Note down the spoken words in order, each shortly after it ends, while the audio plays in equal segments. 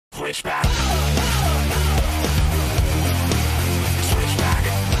Switchback.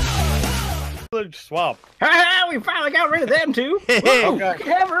 Switchback. Swamp. We finally got rid of them two. Whoa, we can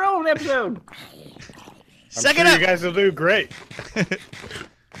have our own episode. I'm sure you guys will do great.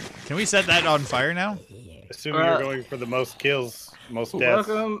 Can we set that on fire now? Assuming you're going for the most kills, most deaths.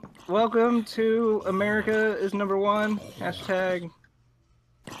 Welcome to America is #1. Hashtag.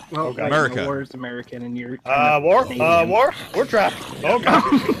 Well, America. War is American, and you're war, we're trapped. Oh god.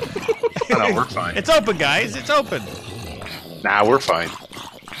 No, we're fine. It's open, guys. It's open. Nah, we're fine.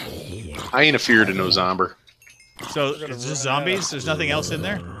 I ain't afeared of no zomber. So it's just zombies. There's nothing else in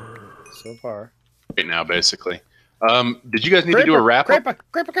there. So far. Right now, basically. Did you guys need to do a wrap up?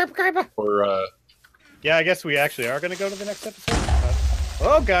 Creeper. Or yeah, I guess we actually are going to go to the next episode.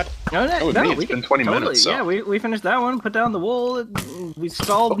 Oh god. No, it's been 20 minutes. So. Yeah, we finished that one. Put down the wool. We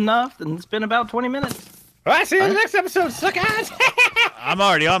stalled enough, and it's been about 20 minutes. All right, see you in the next episode, suckers. I'm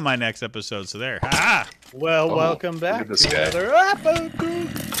already on my next episode, so there. Ha! Well, welcome back this to guy. another episode.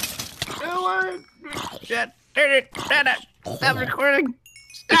 Stop recording.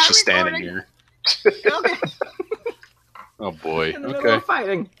 It's just standing here. Okay. Oh boy. In the middle of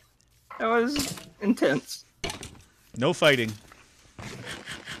fighting. That was intense. No fighting. I'm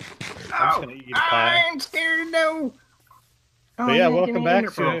just gonna eat a pie. I'm scared. No. But yeah, welcome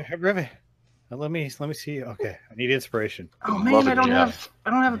back to Rivet. Let me see. Okay, I need inspiration. Oh man, I don't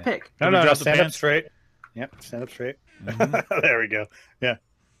have a pick. No, stand up straight. Yep, stand up straight. There we go. Yeah.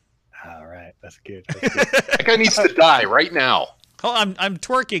 All right, that's good. That guy needs to die right now. Oh, I'm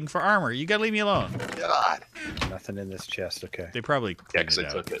twerking for armor. You gotta leave me alone. God. Nothing in this chest. Okay. They probably Yeah, because cleaned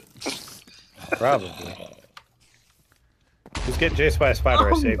I it out. took it. Probably. Who's getting chased by a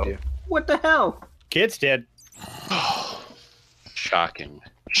spider? I saved you. What the hell? Kid's dead. Shocking.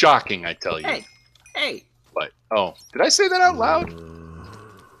 Shocking, I tell you. Hey. But, oh, did I say that out loud?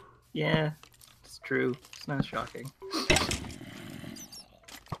 Yeah, it's true. It's not shocking.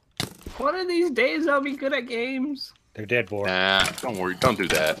 One of these days I'll be good at games. They're dead, boy. Nah, don't worry. Don't do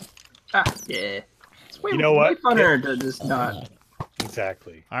that. Yeah. It's way, You know what? way funner to just not.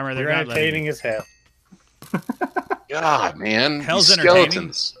 Exactly. Armor, they're You're not letting entertaining me. as hell. God, man. Hell's These entertaining.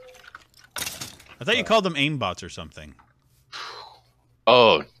 skeletons. I thought you called them aimbots or something.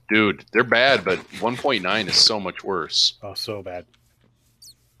 Oh, dude, they're bad, but 1.9 is so much worse. Oh, so bad.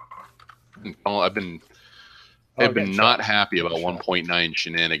 I've been not happy about 1.9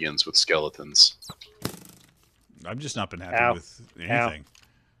 shenanigans with skeletons. I've just not been happy with anything.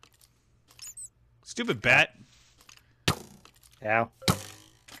 Stupid bat. Ow.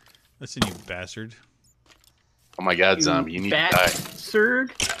 Listen, you bastard. Oh my God, zombie, you need to die.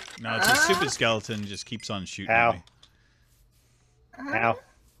 Bastard. No, it's a stupid skeleton. Just keeps on shooting Ow. me. Ow.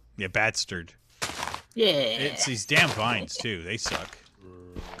 Yeah, bastard. Yeah. It's these damn vines too. They suck.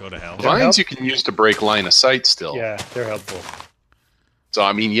 Go to hell. Vines you can use to break line of sight still. Yeah, they're helpful. So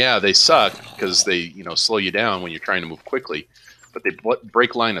I mean, yeah, they suck because they slow you down when you're trying to move quickly, but they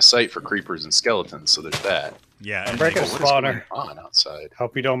break line of sight for creepers and skeletons. So there's that. Yeah, I'm and breaking a What is spawner. going on outside?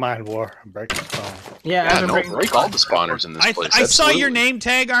 Hope you don't mind, War. I'm breaking a spawner. Yeah, Yeah, I've been no, breaking- break all the spawners in this place. I saw your absolutely. name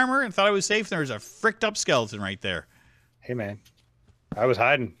tag, Armor, and thought I was safe. There was a fricked up skeleton right there. Hey, man. I was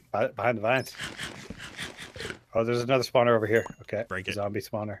hiding behind the vines. Oh, there's another spawner over here. Okay. Break it. Zombie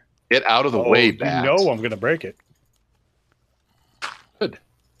spawner. Get out of the way, bat. You know I'm going to break it. Good.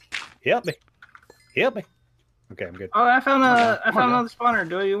 Help me. Help me. Okay, I'm good. Oh, I found another spawner.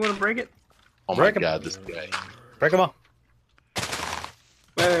 Do you want to break it? Oh my Break 'em. God, this guy. Break them all.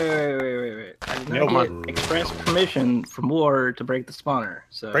 Wait. I did No, not get express permission from War to break the spawner.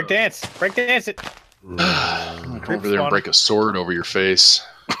 So Break dance. Break dance it. Come over there and break a sword over your face.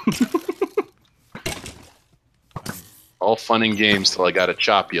 All fun and games till I gotta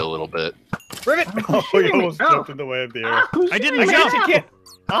chop you a little bit. Rivet. Oh, you almost jumped in the way of the air. Who's I didn't I doing got jump. you, kid.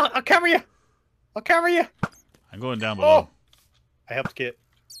 I'll cover you. I'll cover you. I'm going down below. Oh. I helped Kit.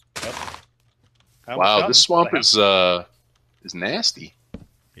 Yep. I almost Wow, shot this him, swamp but I is nasty.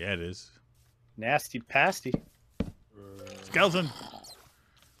 Yeah, it is. nasty pasty. Skeleton.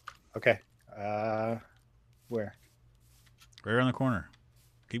 Okay. Where? Right around the corner.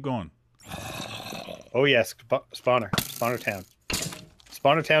 Keep going. Oh yes, spawner. Spawner town.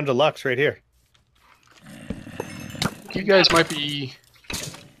 Spawner town deluxe right here. You guys might be.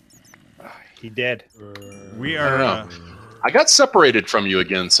 He dead. We I don't are. know. I got separated from you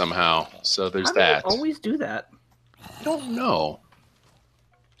again somehow, so there's How do you that. always do that. I don't know.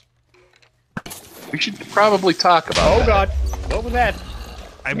 We should probably talk about Oh that. god. What was that?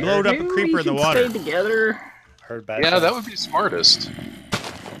 I blowed up a Maybe creeper we in the should water. Stay together. Heard bad. Yeah, sounds. that would be smartest.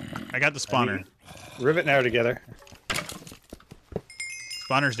 I got the spawner. Rivet and I are together. Let's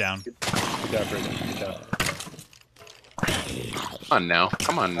Spawner's down. Good job, Bridget. Good job. Come on now.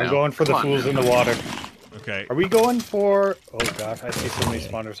 Come on now. I'm going for the Come on fools now. in the water. Okay. Are we going for... Oh, gosh. I see so many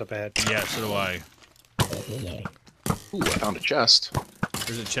spawners up ahead. Yeah, so do I. Ooh, I found a chest.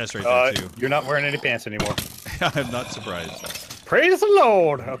 There's a chest right there, too. You're not wearing any pants anymore. I'm not surprised. Praise the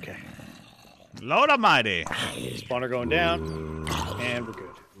Lord. Okay. Lord Almighty. Spawner going down. And we're good.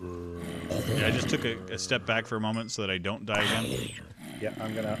 Yeah, I just took a step back for a moment so that I don't die again. Yeah,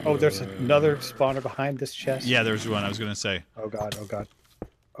 I'm gonna... Oh, there's another spawner behind this chest. Yeah, there's one. I was going to say. Oh, God. Oh, God.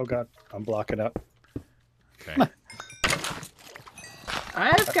 Oh, God. I'm blocking up. Okay.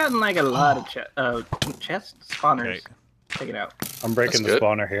 I've gotten like a lot of chest spawners. Okay. Check it out. I'm breaking That's the good.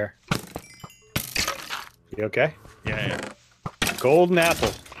 spawner here. You okay? Yeah. Golden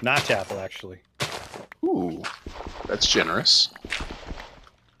apple. Notch apple, actually. Ooh, that's generous.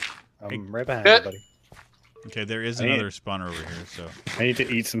 I'm right behind you, buddy. Okay, there is I need- another spawner over here, so... I need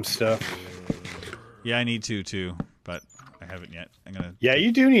to eat some stuff. Yeah, I need to, too, but I haven't yet. I'm gonna... Yeah,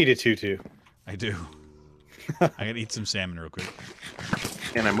 you do need a tutu. I do. I gotta eat some salmon real quick.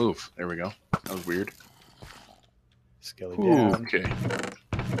 Can I move? There we go. That was weird. Skelly Ooh, down. okay.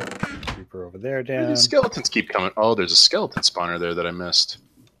 Creeper over there Where do down. these skeletons keep coming? Oh, there's a skeleton spawner there that I missed.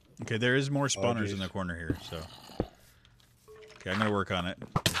 Okay, there is more spawners geez. in the corner here, so... Okay, I'm gonna work on it.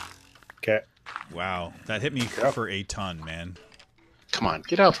 Okay. Wow, that hit me Yep. for a ton, man. Come on,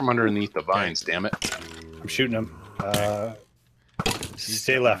 get out from underneath the vines, damn it. I'm shooting him.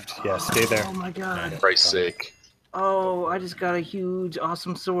 Stay left. Yeah, stay there. Oh my god. For Christ's sake. Oh, I just got a huge,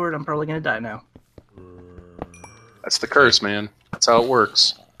 awesome sword. I'm probably gonna die now. That's the curse, man. That's how it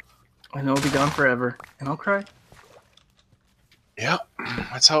works. I know I'll be gone forever, and I'll cry. Yep,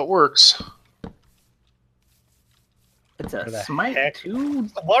 that's how it works. It's Where a the Smite heck? 2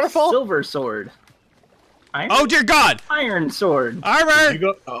 The waterfall? silver sword. Iron, Oh, dear God! iron sword. Armor! You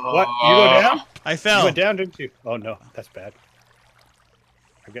go... What? You go down? I You fell. went down, didn't you? Oh, no. That's bad.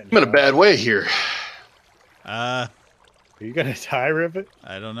 I'm in a bad way here. Are you going to die, Rivet?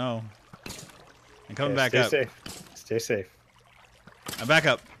 I don't know. I'm coming Okay, back up. Stay safe. Stay safe. I'm back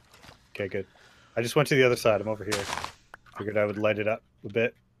up. Okay, good. I just went to the other side. I'm over here. Figured I would light it up a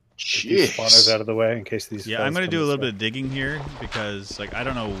bit. Get these spawners Jeez. out of the way in case these. Yeah, fellas I'm gonna come do a this little way. bit of digging here because, like, I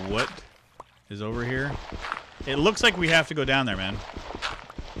don't know what is over here. It looks like we have to go down there, man.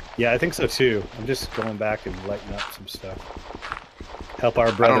 Yeah, I think so too. I'm just going back and lighting up some stuff. Help our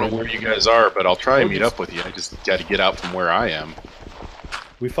I brother. don't know where you guys are, but I'll try and meet up with you. I just got to get out from where I am.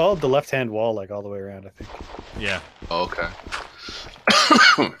 We followed the left-hand wall like all the way around. I think. Yeah. Oh, okay.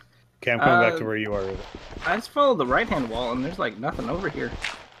 Okay, I'm coming back to where you are. Rivet. I just followed the right-hand wall, and there's like nothing over here.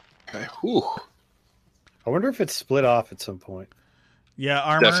 Okay. Whew. I wonder if it's split off at some point. Yeah,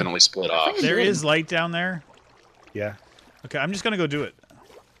 armor. Definitely split off. There is light down there. Yeah. Okay, I'm just gonna go do it.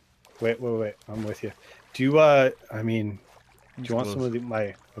 Wait. I'm with you. Do you? I mean, do Just you want close. some of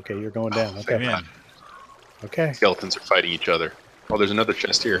my? Okay, you're going down. Okay. I'm in. Okay. Skeletons are fighting each other. Oh, there's another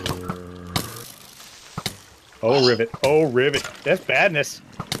chest here. Oh, Rivet. Oh, Rivet. That's badness.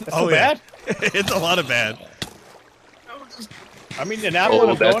 That's so yeah. bad. It's a lot of bad. I mean, an apple Oh,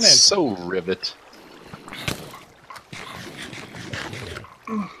 and I'm going in. that's so rivet.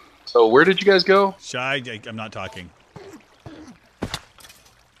 So where did you guys go? Shy, I'm not talking.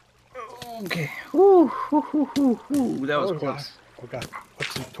 Okay. Whew, whew, whew, whew, whew. That was Oh, God. close. Oh, God. Put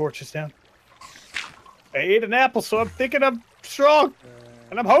some torches down. I ate an apple, so I'm thinking I'm strong.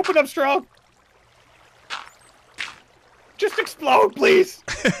 And I'm hoping I'm strong. Just explode, please.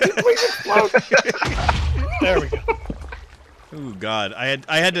 Please explode. There we go. Oh God, I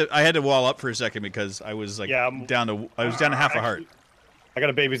had to wall up for a second because I was like Yeah, I'm- down to half a heart. I got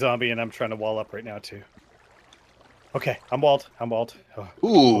a baby zombie, and I'm trying to wall up right now, too. Okay, I'm walled. Oh.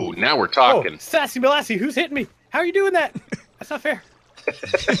 Ooh, now we're Oh, talking. Sassy Melassie, who's hitting me? How are you doing that? That's not fair.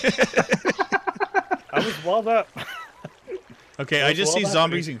 I was walled up. Okay, I just well, see that's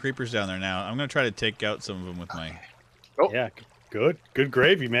zombies pretty- and creepers down there now. I'm gonna try to take out some of them with my. Oh. Yeah, good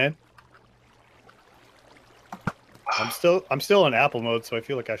gravy, man. I'm still in apple mode, so I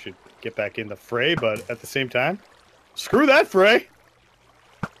feel like I should get back in the fray, but at the same time, screw that fray.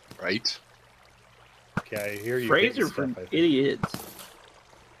 Right? Okay, I hear you. Fraser hitting for stuff, I think. idiots.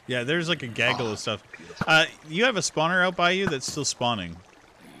 Yeah, there's like a gaggle of stuff. You have a spawner out by you that's still spawning.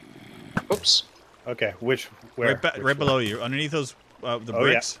 Oops. Okay, where? Right, Which right one? below you, underneath those the Oh, yeah.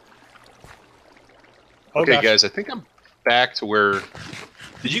 bricks. Oh, Okay, gosh. guys, I think I'm back to where.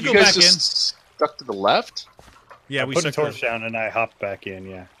 Did you you go guys back in? just stuck to the left? Yeah, I we put a stuck torch down and I hopped back in.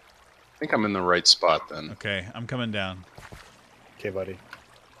 Yeah. I think I'm in the right spot then. Okay, I'm coming down. Okay, buddy.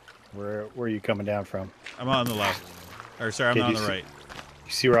 Where are you coming down from? I'm on the left. Or sorry, I'm Okay, on do the you right.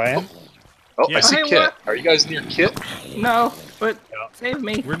 You see where I am? Oh, Yeah. I see Hey, Kit. what? Are you guys near Kit? No, but save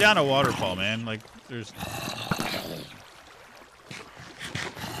me. We're down a waterfall, man. Like, there's.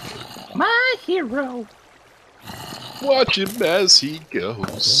 My hero. Watch him as he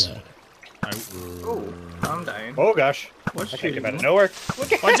goes. Oh, I'm dying. Oh gosh. What's I can't shooting get out of me? nowhere.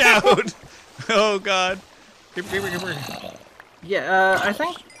 Watch out! Oh God. Creeper. Yeah, I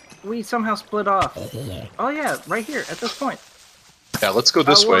think we somehow split off. Oh yeah, right here at this point. Yeah, let's go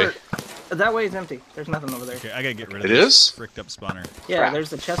this way. That way is empty. There's nothing over there. Okay, I gotta get rid of It this is? fricked up spawner. Yeah, there's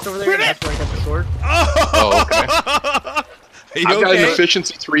the chest over there. And that's where I got the sword. Oh, okay. Are you I've got an okay?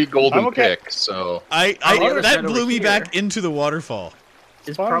 efficiency 3 golden I'm okay. pick, so I On the other that side blew over me here. back into the waterfall.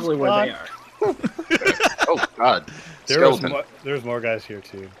 Is Spawn's probably where they gone. are. oh god, There's skeleton. there's more guys here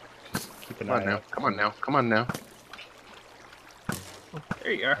too. Just keep an Come on eye now, out. come on now, come on now.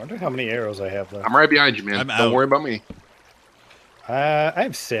 There you I are. wonder how many arrows I have left. I'm right behind you, man. I'm Don't out. worry about me. I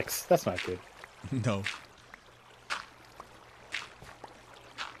have 6. That's not good. No.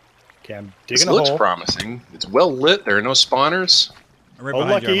 Okay, I'm This digging a looks hole. promising. It's well lit. There are no spawners. I'm right Oh,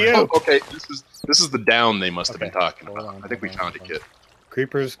 behind lucky you. you. Armor. Oh, okay, this is the down they must have Okay, been talking hold about. on, I think we hold on, found a hold on. kit.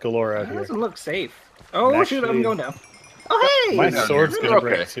 Creepers galore out That here. doesn't look safe. Oh shoot, I'm actually- going down. Oh hey! My down sword's here. gonna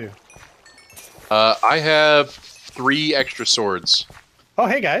Okay. break too. I have 3 extra swords. Oh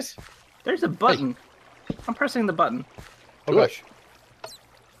hey guys. There's a button. I'm pressing the button. Oh Do it. gosh.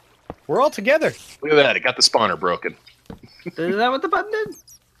 We're all together. Look at that! It got the spawner broken. Is that what the button did?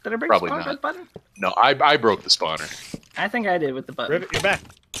 Did I break Probably the not. button? No, I broke the spawner. I think I did with the button. Rivet, you're back.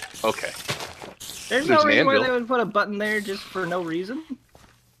 Okay. There's There's no an reason why anvil. they would put a button there just for no reason.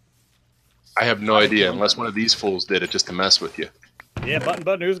 I have no idea unless one of these fools did it just to mess with you. Yeah,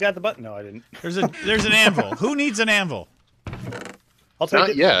 button. Who's got the button? No, I didn't. There's an anvil. Who needs an anvil? I'll take Not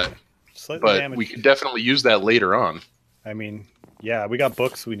it. yet, Slightly but damaged. we could definitely use that later on. I mean, yeah, we got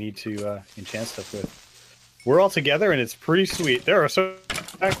books we need to enchant stuff with. We're all together, and it's pretty sweet. There are some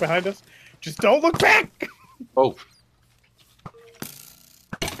back behind us. Just don't look back. Oh,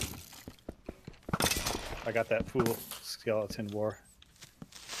 I got that fool skeleton war.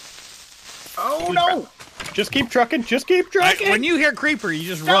 Oh no! Just keep trucking. Just keep trucking. When you hear creeper, you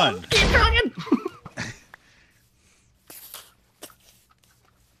just run. Keep trucking!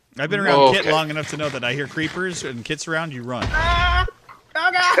 I've been around Okay. Kit long enough to know that I hear creepers and Kit's around, you run. Ah!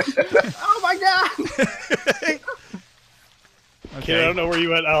 Oh god! Oh my god! Kid, I don't know where you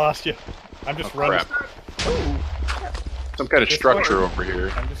went. I lost you. I'm just oh running. crap! Ooh. Some kind of This structure way. over here.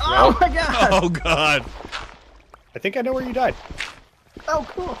 I'm just Oh running. my god! Oh God. I think I know where you died. Oh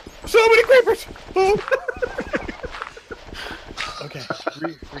cool! So many creepers. Boom. Okay,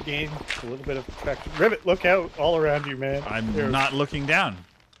 regain a little bit of traction. Rivet, look out all around you, man. I'm There's not looking down.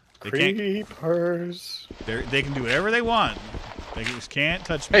 They can't. creepers. They can do whatever they want. They just can't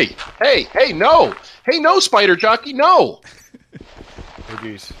touch me. Hey, no! Hey, no, spider jockey, no! Oh,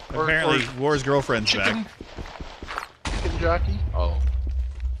 geez. Apparently, War's girlfriend's Chicken, back. chicken jockey.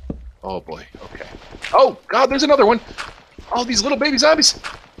 Oh boy. Okay. Oh God, there's another one. Oh, these little baby zombies.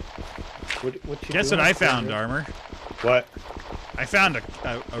 What you Guess doing what I up there, found, Rivet? Armor? What? I found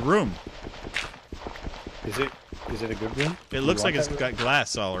a room. Is it a good room? It You looks want like it's that got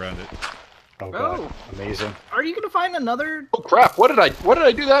glass all around it. room? Oh god, Oh. amazing. Are you gonna find another Oh crap! What did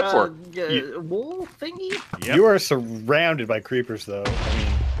I do that for? wool thingy? Yep. You are surrounded by creepers, though. I mean,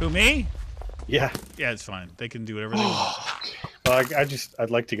 Who, me? yeah. Yeah, it's fine. They can do whatever they want. Well, I'd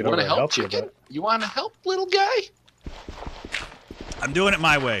like to get You over want to and help, help you, chicken? but You want to help, little guy? I'm doing it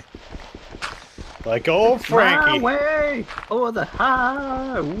my way. like, oh, My Frankie, way, or the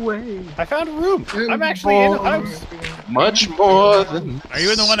highway. I found a room. I'm actually in a house. Much more than. Are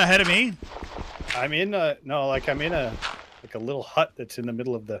you in the one ahead of me? I'm in a I'm in a little hut that's in the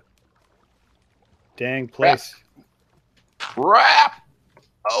middle of the dang place. Crap!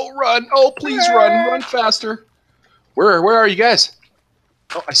 Oh, run! Oh, please run faster! Where are you guys?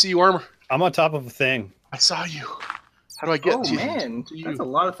 Oh, I see you, Armor. I'm on top of a thing. I saw you. How do I get Oh to man, to you? that's a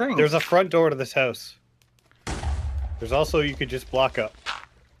lot of things. There's a front door to this house. There's also you could just block up.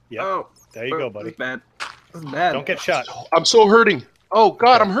 Yep. Oh, There you go, buddy. This is bad. This is bad. Don't get shot. I'm so hurting. Oh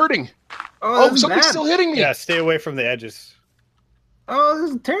God, I'm hurting. Oh, Oh, this is something's bad. still hitting me. Yeah, stay away from the edges. Oh,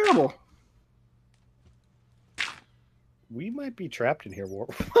 this is terrible. We might be trapped in here, War.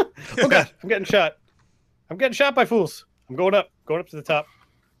 Oh god, I'm getting shot. I'm getting shot by fools. I'm going up to the top.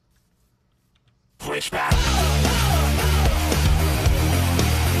 Switchback.